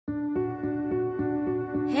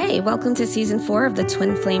Hey, welcome to Season 4 of the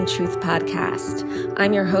Twin Flame Truth Podcast.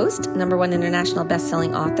 I'm your host, #1 international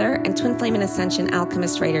best-selling author, and Twin Flame and Ascension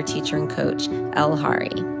alchemist, writer, teacher, and coach, El Hari.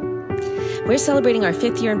 We're celebrating our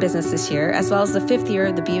 5th year in business this year, as well as the 5th year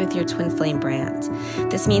of the Be With Your Twin Flame brand.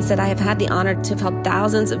 This means that I have had the honor to have helped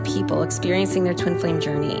thousands of people experiencing their twin flame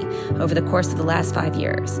journey over the course of the last 5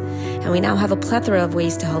 years. And we now have a plethora of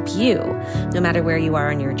ways to help you, no matter where you are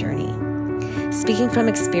on your journey. Speaking from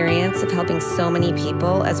experience of helping so many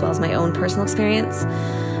people, as well as my own personal experience,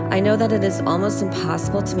 I know that it is almost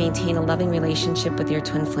impossible to maintain a loving relationship with your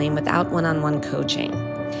twin flame without one-on-one coaching.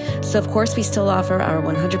 So of course, we still offer our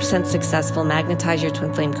 100% successful Magnetize Your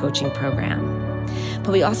Twin Flame coaching program.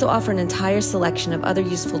 But we also offer an entire selection of other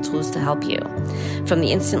useful tools to help you, from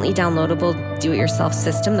the instantly downloadable do-it-yourself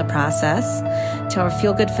system, The Process, to our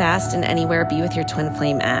Feel Good Fast and Anywhere Be With Your Twin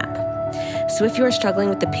Flame app. So if you are struggling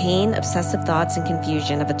with the pain, obsessive thoughts, and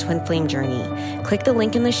confusion of a twin flame journey, click the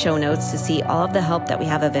link in the show notes to see all of the help that we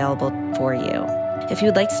have available for you. If you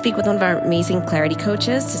would like to speak with one of our amazing clarity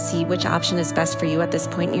coaches to see which option is best for you at this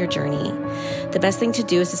point in your journey, the best thing to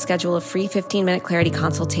do is to schedule a free 15-minute clarity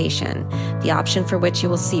consultation, the option for which you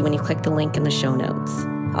will see when you click the link in the show notes.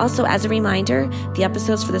 Also, as a reminder, the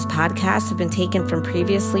episodes for this podcast have been taken from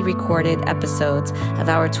previously recorded episodes of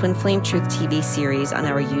our Twin Flame Truth TV series on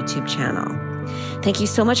our YouTube channel. Thank you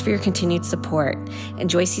so much for your continued support.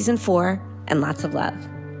 Enjoy Season 4 and lots of love.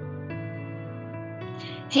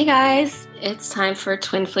 Hey guys, it's time for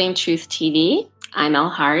Twin Flame Truth TV. I'm El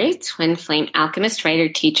Hari, Twin Flame alchemist, writer,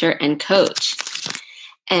 teacher, and coach.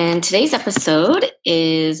 And today's episode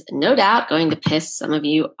is no doubt going to piss some of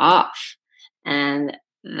you off. And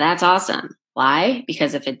that's awesome. Why?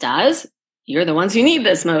 Because if it does, you're the ones who need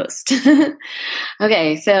this most.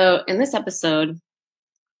 Okay, so in this episode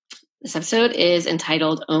is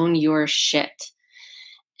entitled Own Your Shit.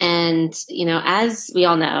 And, as we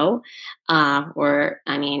all know,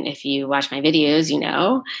 if you watch my videos, you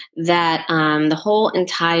know that the whole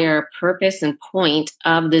entire purpose and point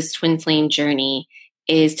of this twin flame journey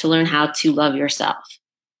is to learn how to love yourself.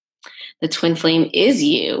 The twin flame is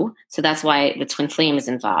you, so that's why the twin flame is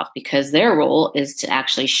involved, because their role is to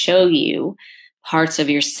actually show you parts of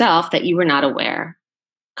yourself that you were not aware,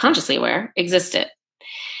 consciously aware, existed.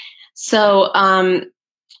 So,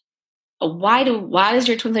 why does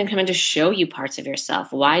your twin flame come in to show you parts of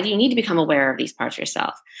yourself? Why do you need to become aware of these parts of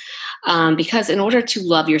yourself? Because in order to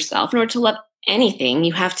love yourself, in order to love anything,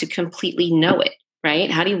 you have to completely know it,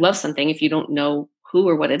 right? How do you love something if you don't know who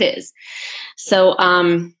or what it is? So,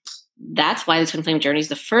 that's why the twin flame journey is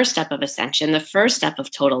the first step of ascension, the first step of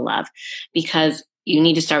total love, because you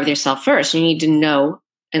need to start with yourself first. You need to know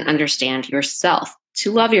and understand yourself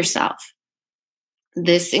to love yourself.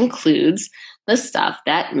 This includes the stuff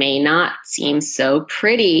that may not seem so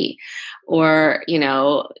pretty, or,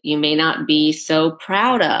 you may not be so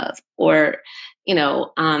proud of, or,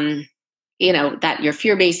 that your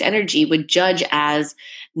fear-based energy would judge as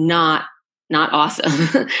not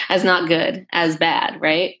awesome, as not good, as bad,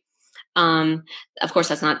 right? Of course,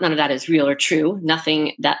 none of that is real or true.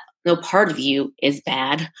 No part of you is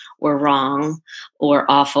bad or wrong or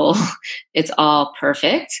awful. It's all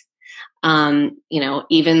perfect. Even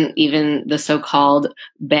the so-called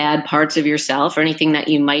bad parts of yourself or anything that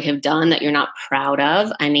you might have done that you're not proud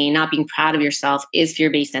of. Not being proud of yourself is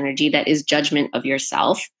fear-based energy. That is judgment of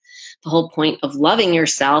yourself. The whole point of loving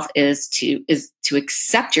yourself is to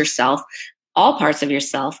accept yourself, all parts of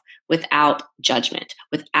yourself, without judgment,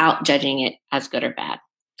 without judging it as good or bad.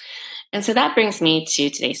 And so that brings me to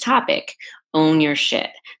today's topic, own your shit.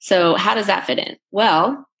 So how does that fit in?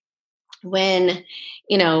 Well, when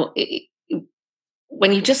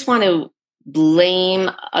you just want to blame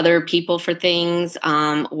other people for things,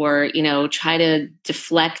 or try to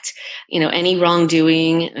deflect, any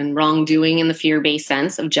wrongdoing in the fear-based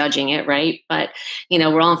sense of judging it, right? But,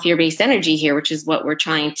 we're all in fear-based energy here, which is what we're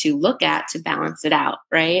trying to look at to balance it out,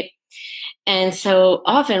 right? And so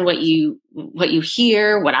often what you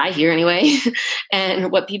hear, what I hear anyway,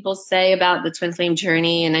 and what people say about the twin flame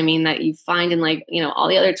journey, and that you find in all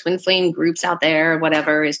the other twin flame groups out there, or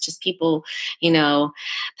whatever, is just people,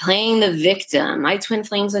 playing the victim. My twin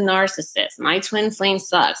flame's a narcissist. My twin flame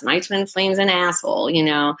sucks. My twin flame's an asshole.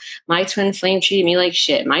 My twin flame treated me like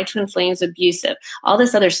shit. My twin flame's abusive. All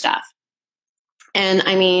this other stuff. And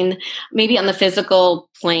maybe on the physical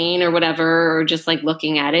plane or whatever, or just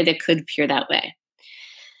looking at it, it could appear that way.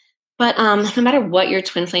 But no matter what your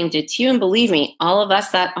twin flame did to you, and believe me, all of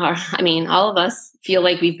us feel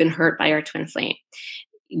like we've been hurt by our twin flame.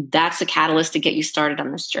 That's the catalyst to get you started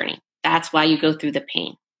on this journey. That's why you go through the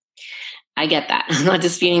pain. I get that. I'm not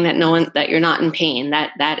disputing that you're not in pain.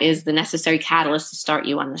 That is the necessary catalyst to start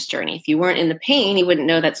you on this journey. If you weren't in the pain, you wouldn't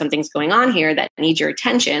know that something's going on here that needs your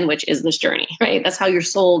attention, which is this journey, right? That's how your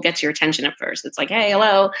soul gets your attention at first. It's like, hey,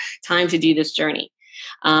 hello, time to do this journey.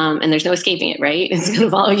 And there's no escaping it, right? It's going to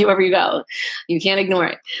follow you wherever you go. You can't ignore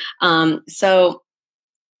it.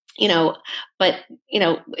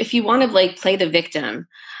 If you want to like play the victim,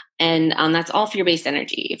 and that's all fear-based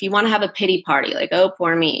energy. If you want to have a pity party, like, oh,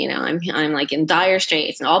 poor me, I'm like in dire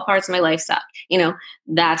straits and all parts of my life suck,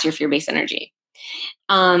 that's your fear-based energy.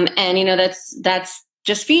 That's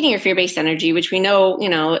just feeding your fear-based energy, which we know,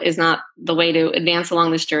 is not the way to advance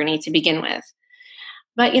along this journey to begin with.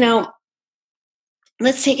 But,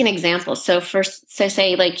 let's take an example. So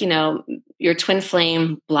say like, your twin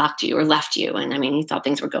flame blocked you or left you. And you thought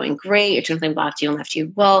things were going great. Your twin flame blocked you and left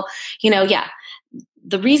you. Well, yeah.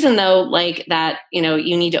 The reason though, like that, you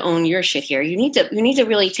need to own your shit here. You need to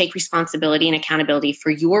really take responsibility and accountability for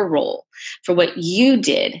your role, for what you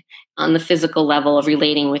did on the physical level of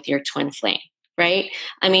relating with your twin flame, right?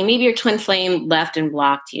 Maybe your twin flame left and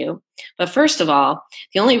blocked you. But first of all,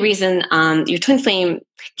 the only reason your twin flame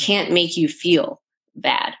can't make you feel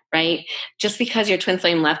bad, right? Just because your twin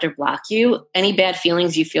flame left or blocked you, any bad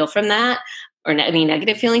feelings you feel from that, or any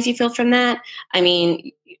negative feelings you feel from that,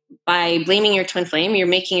 by blaming your twin flame, you're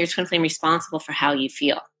making your twin flame responsible for how you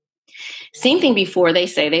feel. Same thing before they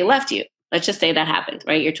say they left you. Let's just say that happened,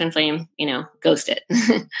 right? Your twin flame, ghosted.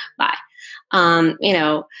 Bye.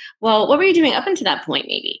 Well, what were you doing up until that point?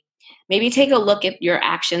 Maybe take a look at your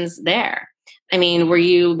actions there. Were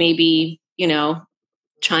you maybe,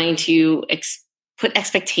 trying to put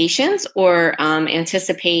expectations or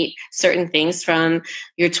anticipate certain things from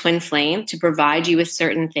your twin flame to provide you with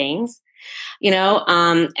certain things?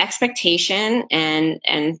 Expectation and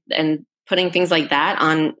putting things like that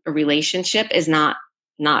on a relationship is not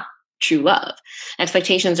true love.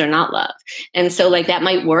 Expectations are not love. And so like that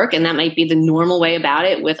might work, and that might be the normal way about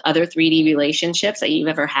it with other 3D relationships that you've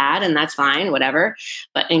ever had, and that's fine, whatever.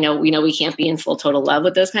 But we know we can't be in full total love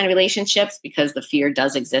with those kind of relationships because the fear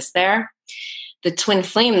does exist there. The twin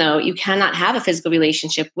flame, though, you cannot have a physical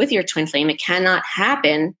relationship with your twin flame. It cannot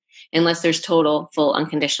happen unless there's total, full,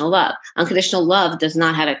 unconditional love. Unconditional love does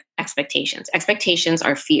not have expectations. Expectations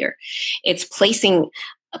are fear. It's placing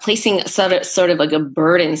sort of like a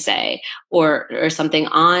burden, say, or something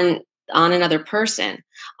on another person,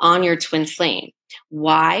 on your twin flame.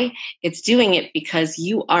 Why? It's doing it because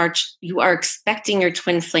you are expecting your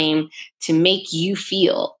twin flame to make you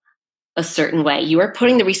feel a certain way. You are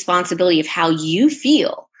putting the responsibility of how you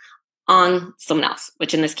feel on someone else,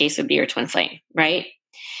 which in this case would be your twin flame, right?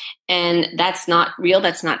 And that's not real.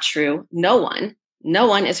 That's not true. No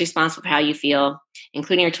one is responsible for how you feel,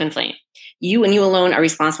 including your twin flame. You and you alone are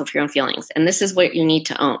responsible for your own feelings. And this is what you need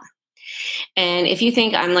to own. And if you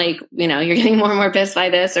think I'm like, you're getting more and more pissed by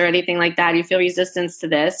this or anything like that, you feel resistance to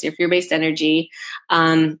this, your fear-based energy,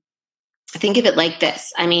 think of it like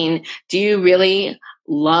this. Do you really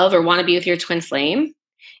love or want to be with your twin flame?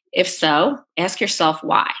 If so, ask yourself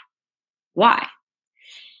why. Why?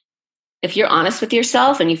 If you're honest with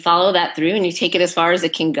yourself and you follow that through and you take it as far as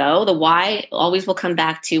it can go, the why always will come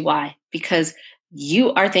back to why. Because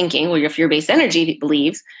you are thinking, well, your fear-based energy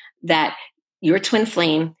believes that your twin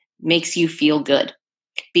flame makes you feel good.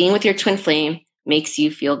 Being with your twin flame makes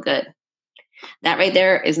you feel good. That right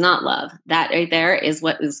there is not love. That right there is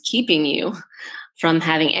what is keeping you from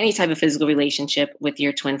having any type of physical relationship with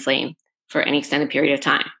your twin flame for any extended period of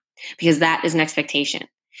time. Because that is an expectation.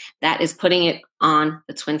 That is putting it on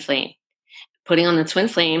the twin flame. Putting on the twin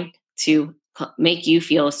flame to make you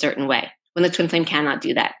feel a certain way. When the twin flame cannot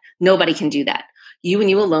do that. Nobody can do that. You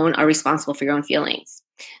and you alone are responsible for your own feelings.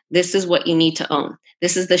 This is what you need to own.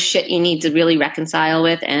 This is the shit you need to really reconcile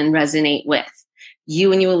with and resonate with.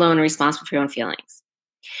 You and you alone are responsible for your own feelings.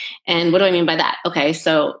 And what do I mean by that? Okay,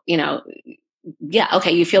 so,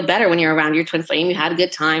 you feel better when you're around your twin flame. You had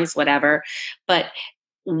good times, whatever. But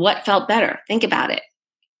what felt better? Think about it.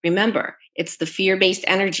 Remember, it's the fear-based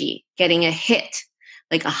energy getting a hit,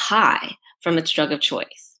 like a high from its drug of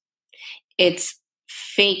choice. It's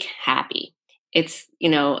fake happy. It's,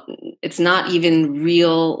 it's not even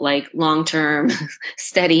real, like long-term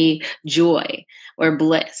steady joy or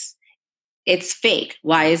bliss. It's fake.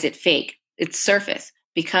 Why is it fake? It's surface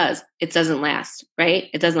because it doesn't last, right?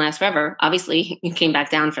 It doesn't last forever. Obviously, you came back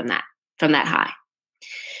down from that high.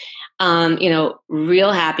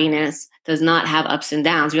 Real happiness does not have ups and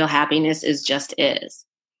downs. Real happiness just is.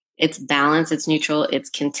 It's balance, it's neutral, it's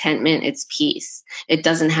contentment, it's peace. It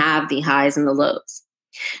doesn't have the highs and the lows.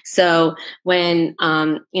 So when,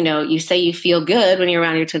 you say you feel good when you're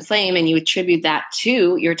around your twin flame and you attribute that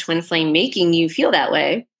to your twin flame making you feel that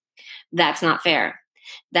way, that's not fair.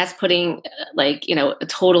 That's putting a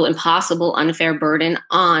total impossible, unfair burden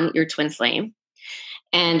on your twin flame.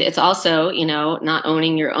 And it's also, not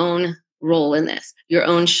owning your own role in this, your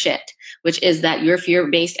own shit, which is that your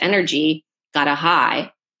fear-based energy got a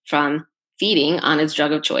high from feeding on its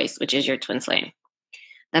drug of choice, which is your twin flame.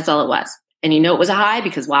 That's all it was. And it was a high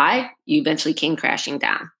because why? You eventually came crashing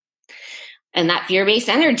down. And that fear-based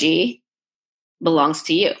energy belongs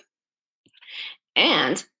to you.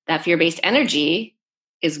 And that fear-based energy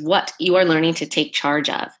is what you are learning to take charge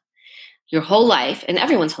of your whole life and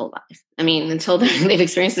everyone's whole life. I mean, until they've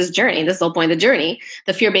experienced this journey, this is the whole point of the journey,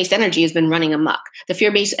 the fear-based energy has been running amok. The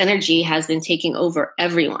fear-based energy has been taking over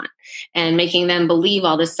everyone and making them believe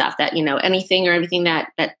all this stuff that, anything or everything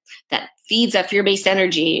that feeds that fear-based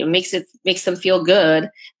energy and makes them feel good,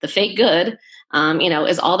 the fake good,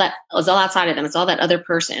 is all outside of them. It's all that other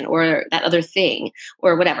person or that other thing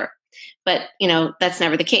or whatever. But, that's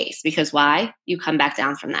never the case because why? You come back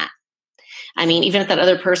down from that. I mean, even if that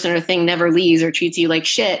other person or thing never leaves or treats you like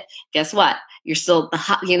shit, guess what? You're still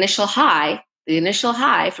the initial high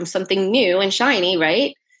from something new and shiny,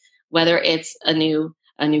 right? Whether it's a new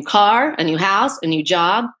car, a new house, a new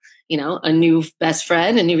job, a new best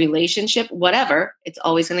friend, a new relationship, whatever, it's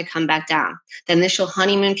always going to come back down. The initial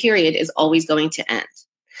honeymoon period is always going to end.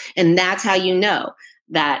 And that's how you know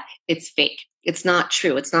that it's fake. It's not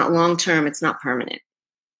true. It's not long-term. It's not permanent.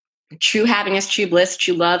 True happiness, true bliss,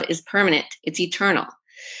 true love is permanent. It's eternal.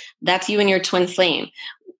 That's you and your twin flame.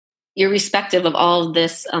 Irrespective of all of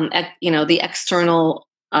this, the external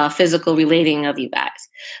physical relating of you guys.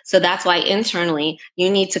 So that's why internally you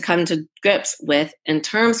need to come to grips with and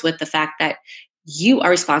terms with the fact that you are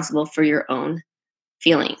responsible for your own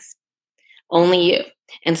feelings. Only you.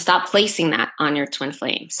 And stop placing that on your twin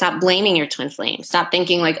flame. Stop blaming your twin flame. Stop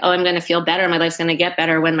thinking like, oh, I'm going to feel better. My life's going to get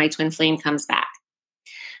better when my twin flame comes back.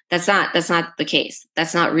 That's not the case.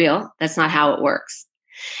 That's not real. That's not how it works.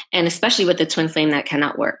 And especially with the twin flame, that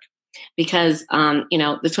cannot work because,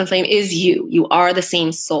 the twin flame is you. You are the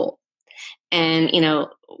same soul. And,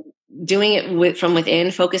 doing it from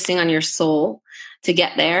within, focusing on your soul to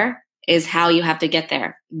get there is how you have to get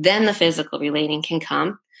there. Then the physical relating can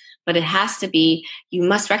come. But it has to be, you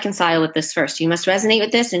must reconcile with this first. You must resonate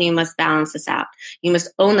with this and you must balance this out. You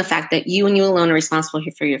must own the fact that you and you alone are responsible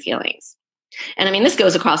for your feelings. And I mean, this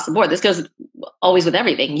goes across the board. This goes always with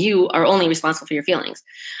everything. You are only responsible for your feelings.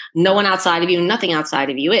 No one outside of you, nothing outside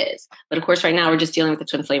of you is. But of course, right now we're just dealing with the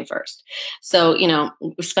twin flame first. So,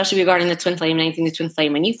 especially regarding the twin flame and anything the twin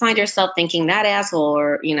flame, when you find yourself thinking that asshole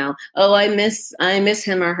or, oh, I miss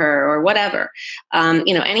him or her or whatever,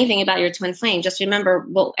 anything about your twin flame, just remember,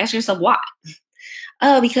 well, ask yourself why.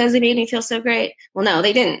 Oh, because they made me feel so great. Well, no,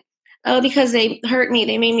 they didn't. Oh, because they hurt me.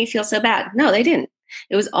 They made me feel so bad. No, they didn't.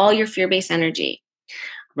 It was all your fear-based energy,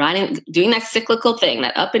 doing that cyclical thing,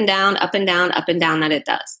 that up and down, up and down, up and down that it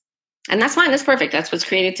does. And that's fine. That's perfect. That's what's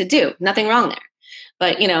created to do. Nothing wrong there.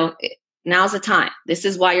 But, now's the time. This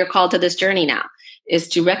is why you're called to this journey now, is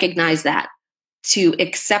to recognize that, to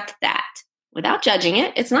accept that without judging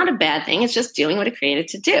it. It's not a bad thing. It's just doing what it created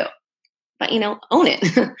to do. But, own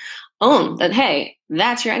it. Own that, hey,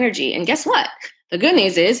 that's your energy. And guess what? The good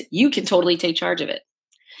news is you can totally take charge of it.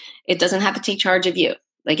 It doesn't have to take charge of you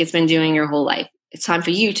like it's been doing your whole life. It's time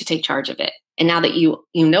for you to take charge of it. And now that you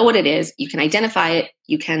know what it is, you can identify it,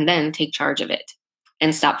 you can then take charge of it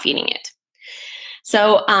and stop feeding it.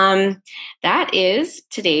 So that is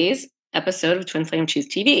today's episode of Twin Flame Truth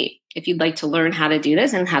TV. If you'd like to learn how to do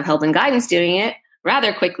this and have help and guidance doing it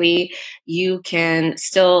rather quickly, you can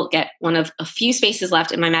still get one of a few spaces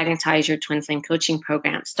left in my Magnetize Your Twin Flame coaching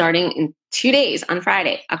program starting in 2 days on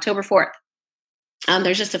Friday, October 4th.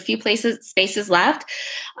 There's just a few spaces left.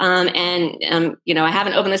 I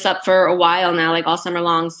haven't opened this up for a while now, like all summer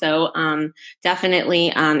long. So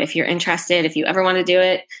definitely, if you're interested, if you ever want to do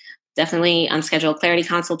it, definitely schedule a clarity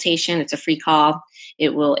consultation. It's a free call.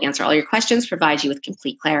 It will answer all your questions, provide you with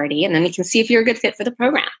complete clarity, and then you can see if you're a good fit for the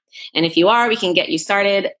program. And if you are, we can get you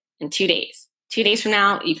started in 2 days. 2 days from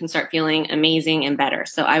now, you can start feeling amazing and better.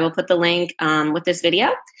 So I will put the link with this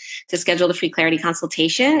video to schedule the free clarity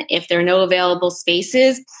consultation. If there are no available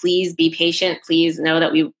spaces, please be patient. Please know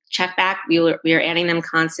that we check back. We are adding them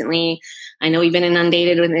constantly. I know we've been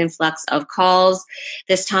inundated with an influx of calls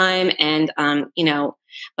this time, and don't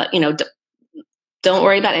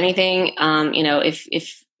worry about anything.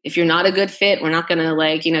 If you're not a good fit, we're not going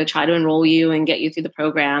to try to enroll you and get you through the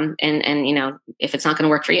program. And if it's not going to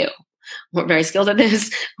work for you. We're very skilled at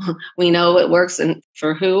this. We know it works and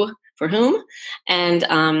for for whom. And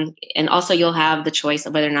also you'll have the choice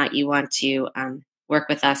of whether or not you want to work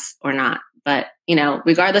with us or not. But,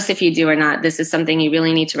 regardless if you do or not, this is something you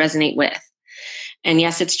really need to resonate with. And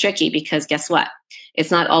yes, it's tricky because guess what? It's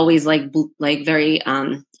not always like very,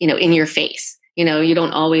 in your face. You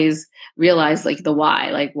don't always realize like the why,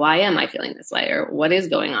 like why am I feeling this way, or what is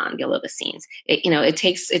going on below the scenes. It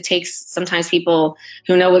takes sometimes people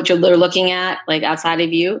who know what they're looking at, like outside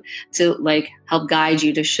of you, to like help guide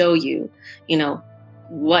you, to show you,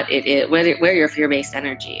 what it is, where your fear-based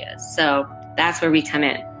energy is. So that's where we come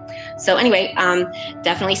in. So anyway,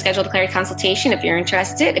 definitely schedule a clarity consultation if you're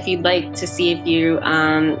interested, if you'd like to see if you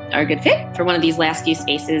are a good fit for one of these last few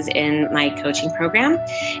spaces in my coaching program.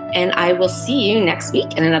 And I will see you next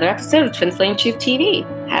week in another episode of Twin Flame Truth TV.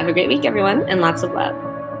 Have a great week, everyone, and lots of love.